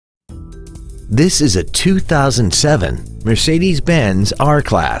This is a 2007 Mercedes-Benz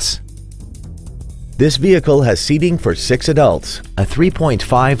R-Class. This vehicle has seating for 6 adults, a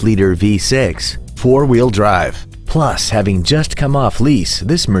 3.5-liter V6, 4-wheel drive. Plus, having just come off lease,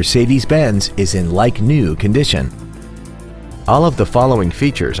 this Mercedes-Benz is in like-new condition. All of the following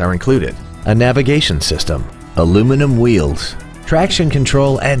features are included: a navigation system, aluminum wheels, traction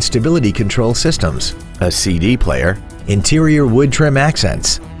control and stability control systems, a CD player, interior wood trim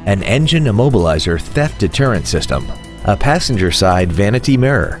accents, an engine immobilizer theft deterrent system, a passenger side vanity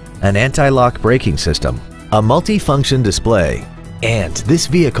mirror, an anti-lock braking system, a multi-function display, and this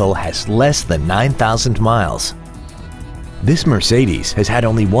vehicle has less than 9,000 miles. This Mercedes has had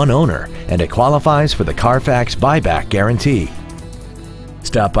only one owner and it qualifies for the Carfax buyback guarantee.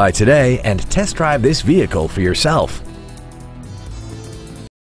 Stop by today and test drive this vehicle for yourself.